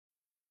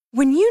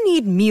When you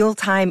need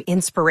mealtime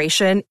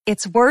inspiration,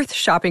 it's worth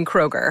shopping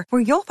Kroger,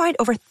 where you'll find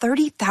over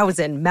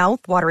 30,000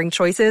 mouth-watering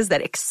choices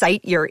that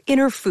excite your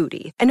inner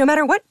foodie. And no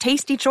matter what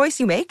tasty choice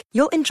you make,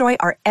 you'll enjoy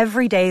our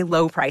everyday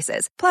low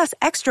prices, plus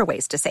extra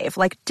ways to save,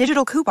 like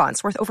digital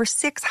coupons worth over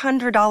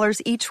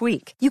 $600 each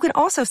week. You can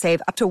also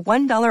save up to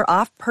 $1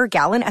 off per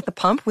gallon at the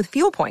pump with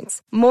fuel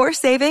points. More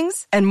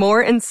savings and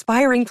more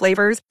inspiring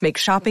flavors make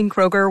shopping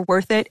Kroger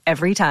worth it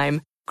every time.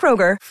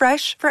 Kroger,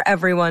 fresh for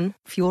everyone.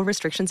 Fuel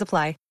restrictions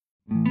apply.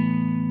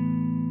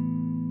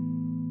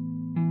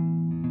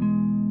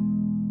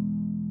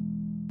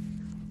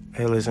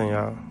 Hey, listen,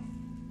 y'all.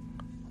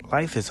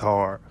 Life is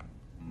hard.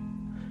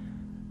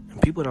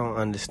 And people don't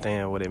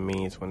understand what it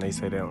means when they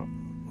say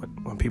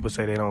when people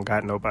say they don't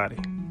got nobody.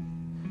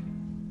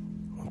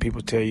 When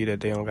people tell you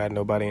that they don't got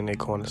nobody in their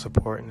corner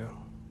supporting them.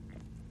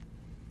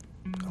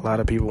 A lot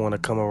of people want to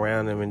come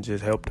around them and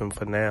just help them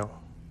for now.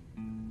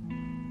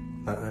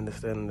 Not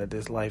understanding that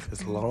this life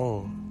is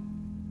long.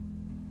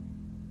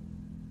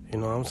 You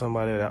know, I'm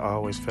somebody that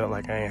always felt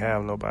like I ain't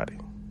have nobody.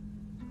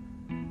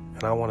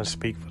 And I want to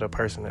speak for the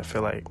person that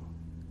feel like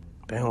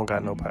they don't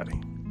got nobody.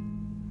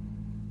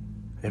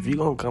 If you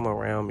gonna come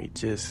around me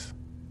just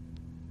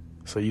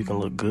so you can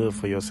look good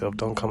for yourself,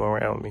 don't come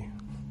around me.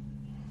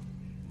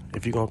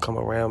 If you gonna come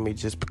around me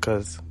just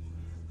because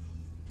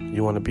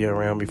you want to be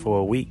around me for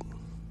a week,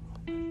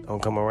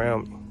 don't come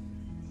around me.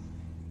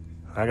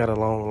 I got a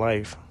long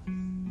life.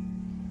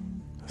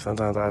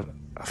 Sometimes I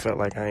felt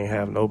like I ain't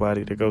have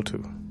nobody to go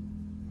to.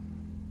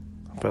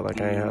 I felt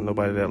like I ain't have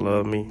nobody that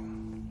loved me.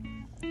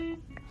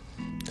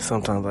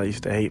 Sometimes I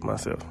used to hate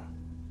myself.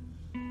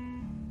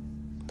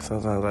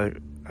 Sometimes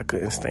I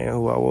couldn't stand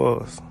who I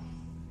was.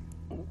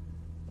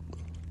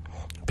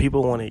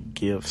 People wanted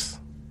gifts.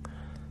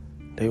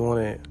 They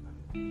wanted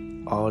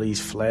all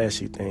these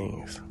flashy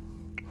things.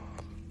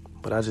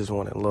 But I just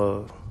wanted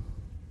love.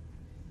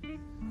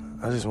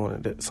 I just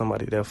wanted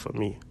somebody there for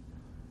me.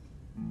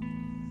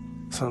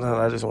 Sometimes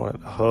I just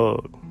wanted a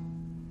hug.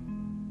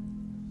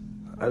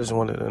 I just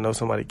wanted to know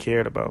somebody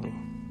cared about me.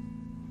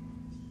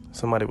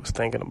 Somebody was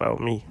thinking about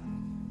me.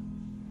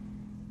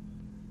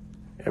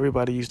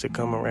 Everybody used to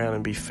come around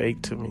and be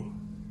fake to me.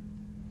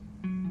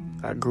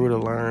 I grew to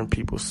learn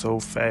people so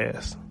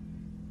fast.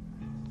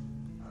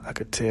 I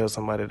could tell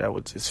somebody that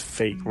was just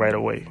fake right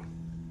away.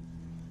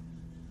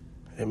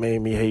 It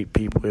made me hate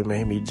people. It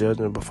made me judge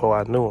them before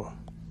I knew them.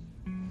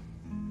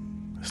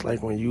 It's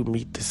like when you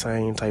meet the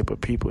same type of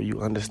people,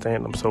 you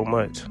understand them so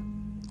much.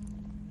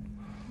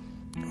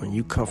 When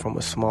you come from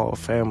a small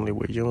family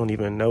where you don't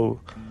even know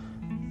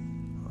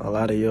a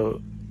lot of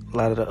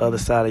the other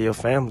side of your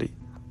family,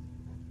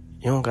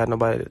 you don't got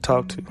nobody to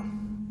talk to.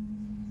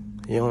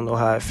 You don't know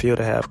how it feel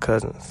to have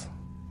cousins.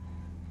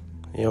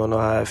 You don't know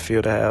how it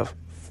feel to have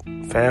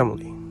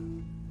family.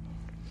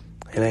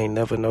 It ain't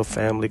never no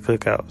family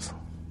cookouts.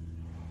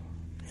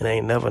 It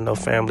ain't never no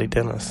family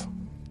dinners.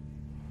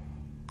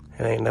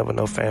 It ain't never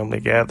no family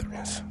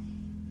gatherings.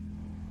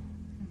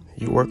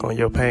 You work on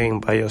your pain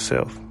by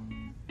yourself.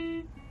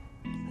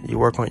 You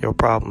work on your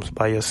problems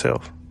by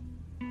yourself.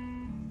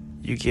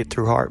 You get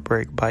through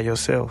heartbreak by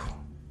yourself.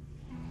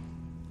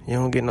 You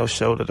don't get no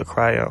shoulder to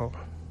cry on.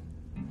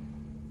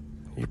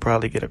 You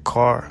probably get a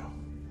car,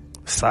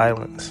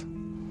 silence.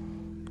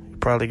 You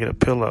probably get a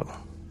pillow.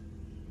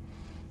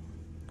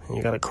 And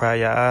you gotta cry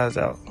your eyes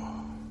out. You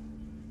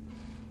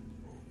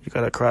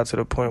gotta cry to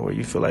the point where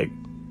you feel like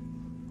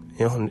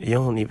you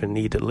don't even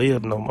need to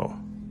live no more.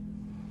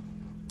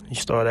 You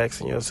start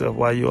asking yourself,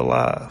 why you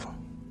alive?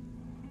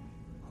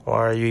 Why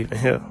are you even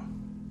here?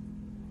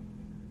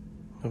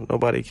 If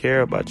nobody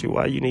care about you,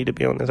 why you need to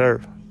be on this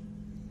earth?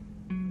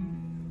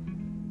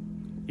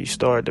 You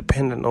start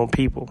depending on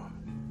people,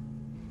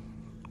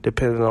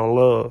 depending on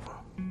love.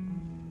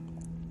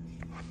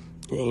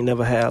 You ain't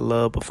never had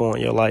love before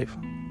in your life.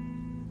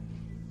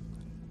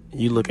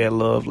 You look at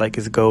love like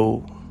it's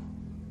gold.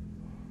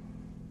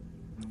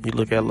 You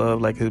look at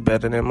love like it's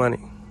better than money.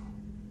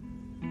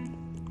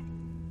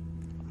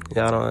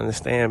 Y'all don't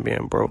understand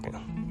being broken.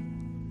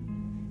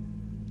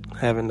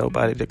 Having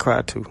nobody to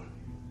cry to.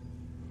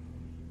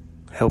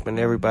 Helping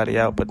everybody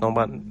out, but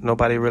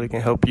nobody really can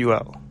help you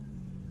out.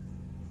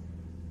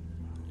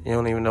 You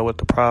don't even know what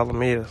the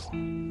problem is.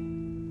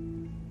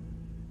 And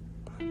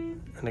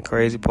the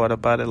crazy part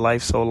about it,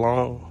 life's so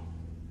long.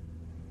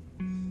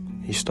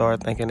 You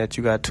start thinking that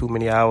you got too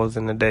many hours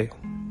in the day.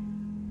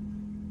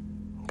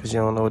 Because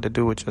you don't know what to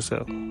do with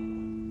yourself.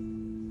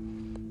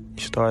 You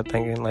start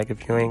thinking like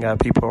if you ain't got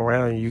people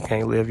around you, you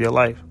can't live your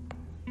life.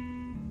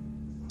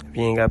 If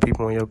you ain't got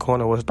people in your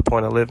corner, what's the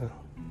point of living?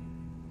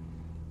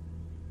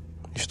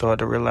 You start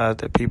to realize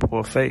that people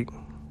are fake.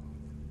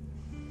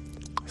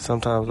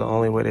 Sometimes the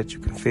only way that you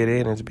can fit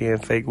in is being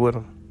fake with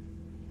them.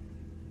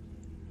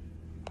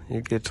 You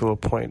get to a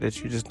point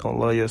that you just don't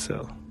love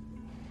yourself.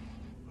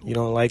 You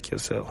don't like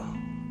yourself.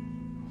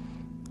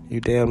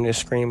 You damn near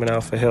screaming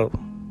out for help.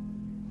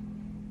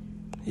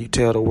 You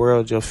tell the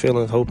world your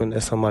feelings, hoping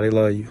that somebody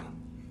love you.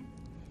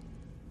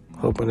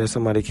 Hoping that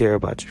somebody care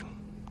about you.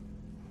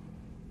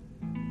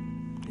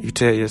 You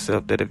tell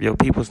yourself that if your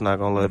people's not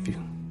gonna love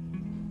you,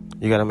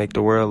 you gotta make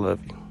the world love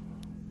you.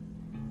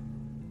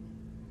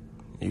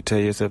 You tell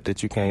yourself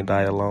that you can't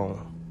die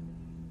alone.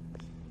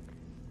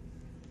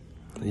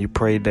 You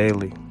pray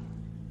daily,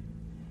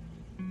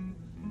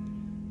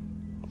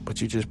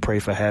 but you just pray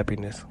for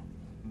happiness.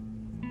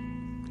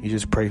 You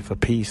just pray for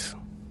peace.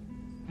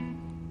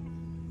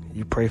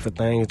 You pray for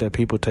things that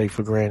people take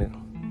for granted.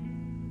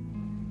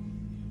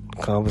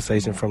 A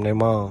conversation from their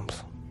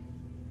moms.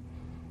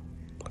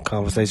 A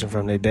conversation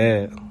from their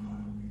dad.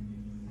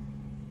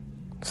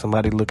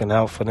 Somebody looking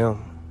out for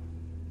them.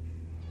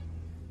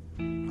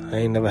 I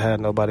ain't never had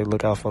nobody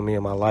look out for me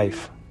in my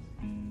life.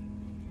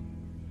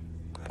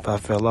 If I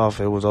fell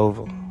off, it was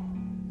over.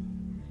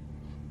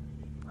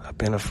 I've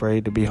been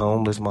afraid to be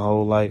homeless my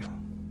whole life.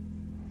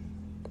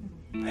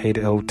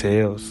 Hated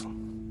hotels.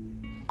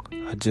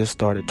 I just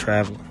started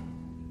traveling.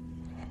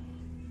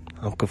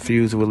 I'm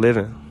confused with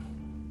living.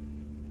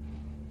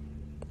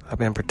 I've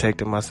been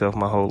protecting myself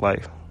my whole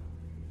life.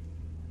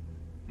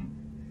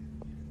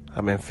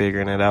 I've been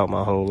figuring it out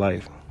my whole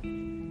life.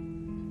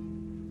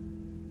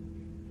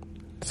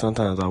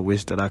 Sometimes I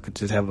wish that I could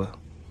just have a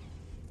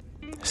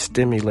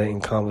stimulating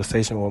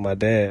conversation with my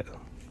dad.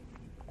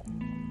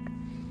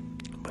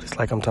 But it's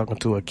like I'm talking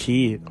to a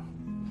kid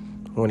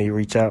when he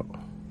reach out.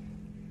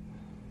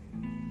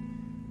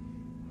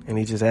 And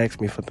he just asks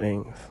me for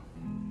things.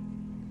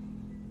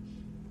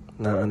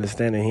 Not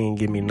understanding he ain't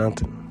give me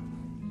nothing.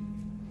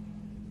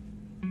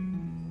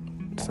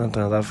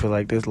 Sometimes I feel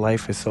like this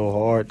life is so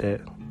hard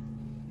that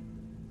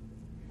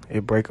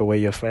it break away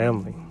your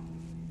family.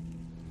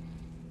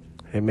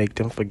 It make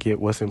them forget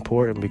what's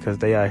important because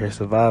they out here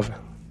surviving.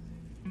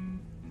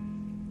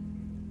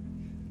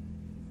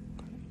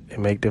 It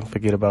make them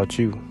forget about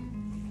you.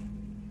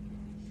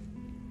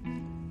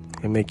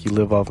 It make you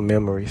live off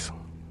memories.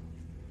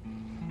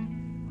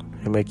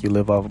 It make you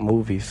live off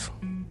movies.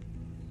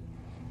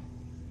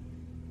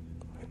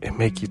 It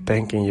make you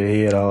think in your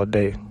head all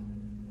day.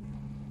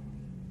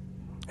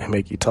 It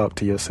make you talk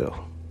to yourself.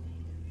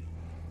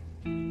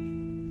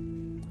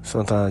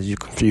 Sometimes you're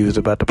confused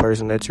about the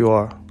person that you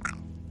are.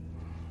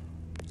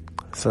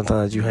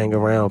 Sometimes you hang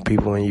around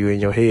people and you in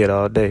your head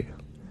all day,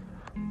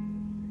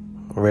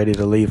 ready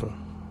to leave them,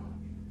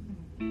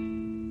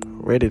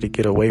 ready to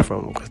get away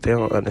from them because they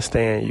don't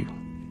understand you.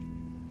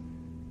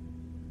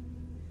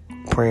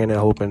 Praying and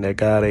hoping that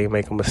God ain't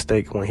make a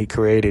mistake when he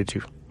created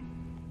you.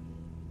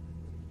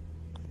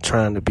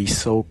 Trying to be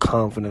so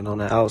confident on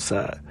the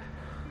outside,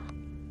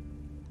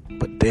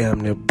 but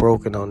damn near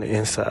broken on the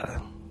inside.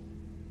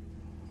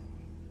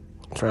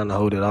 Trying to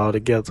hold it all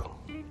together.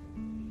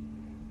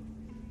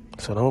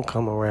 So don't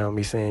come around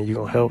me saying you're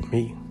gonna help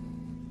me.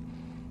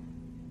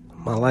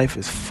 My life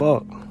is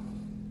fucked.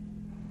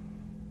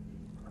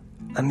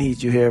 I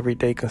need you here every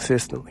day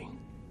consistently.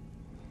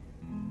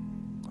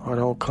 Or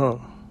don't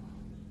come.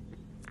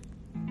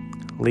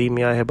 Leave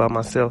me out here by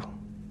myself.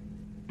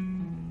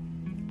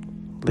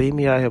 Leave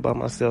me out here by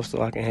myself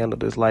so I can handle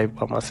this life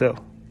by myself.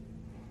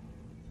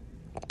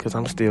 Because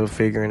I'm still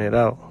figuring it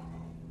out.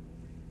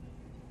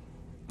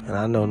 And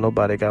I know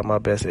nobody got my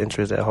best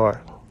interest at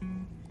heart.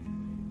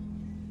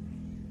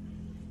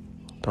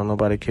 Don't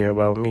nobody care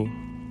about me.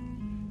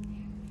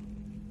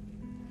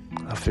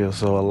 I feel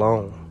so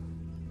alone.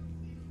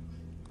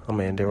 I'm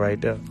gonna end it right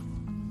there.